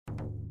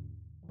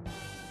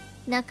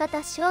中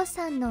田翔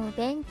さんのお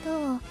弁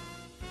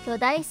当、巨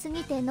大す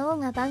ぎて脳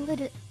がバグ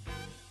る。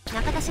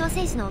中田翔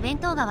選手のお弁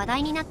当が話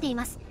題になってい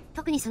ます。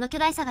特にその巨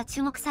大さが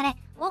注目され、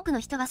多くの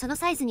人がその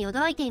サイズに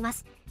驚いていま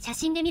す。写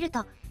真で見る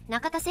と、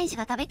中田選手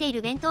が食べてい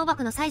る弁当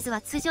箱のサイズ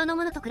は通常の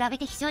ものと比べ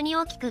て非常に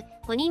大きく、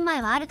5人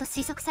前はあると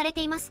推測され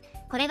ています。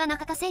これが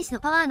中田選手の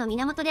パワーの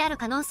源である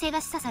可能性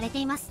が示唆されて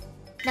います。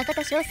中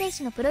田翔選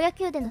手のプロ野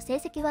球での成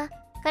績は、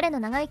彼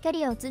の長いキャ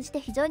リアを通じて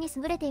非常に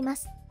優れていま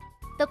す。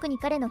特に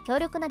彼の強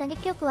力な打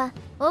撃力は、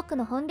多く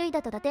の本塁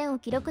打と打点を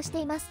記録して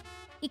います。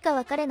以下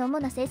は彼の主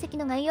な成績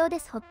の概要で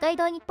す。北海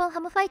道日本ハ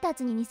ムファイター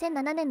ズに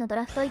2007年のド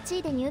ラフト1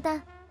位で入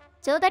団。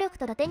長打力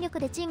と打点力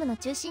でチームの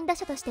中心打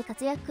者として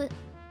活躍。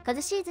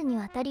数シーズンに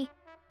わたり、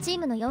チー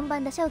ムの4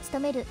番打者を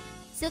務める。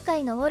数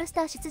回のオールス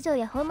ター出場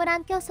やホームラ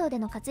ン競争で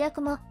の活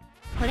躍も。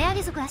これあ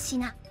げ族らしい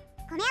な。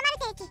米余る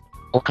定期。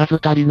おかず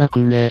足りなく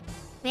ね。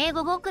米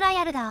5号くらい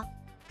あるだ。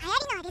流行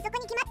りのあげ族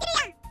に決まって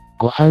るやん。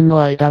ご飯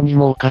の間に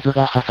もおかず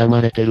が挟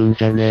まれてるん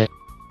じゃね。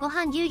ご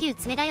飯ぎゅうぎゅう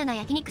冷たような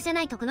焼肉じゃ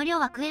ないとこの量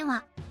は食えん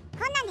わ。こ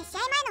んなんで試合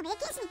前の米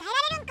禁止に耐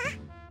えられるんか。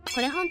こ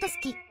れほんと好き。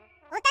太ってこの頃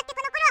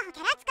はホキ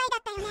ャラ扱いだ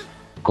ったよね。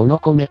この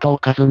米とお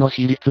かずの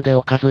比率で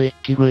おかず一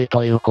気食い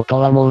ということ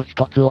はもう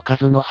一つおか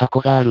ずの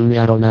箱があるん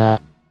やろ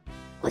な。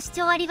ご視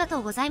聴ありがと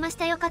うございまし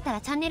た。よかったら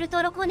チャンネル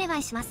登録お願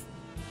いします。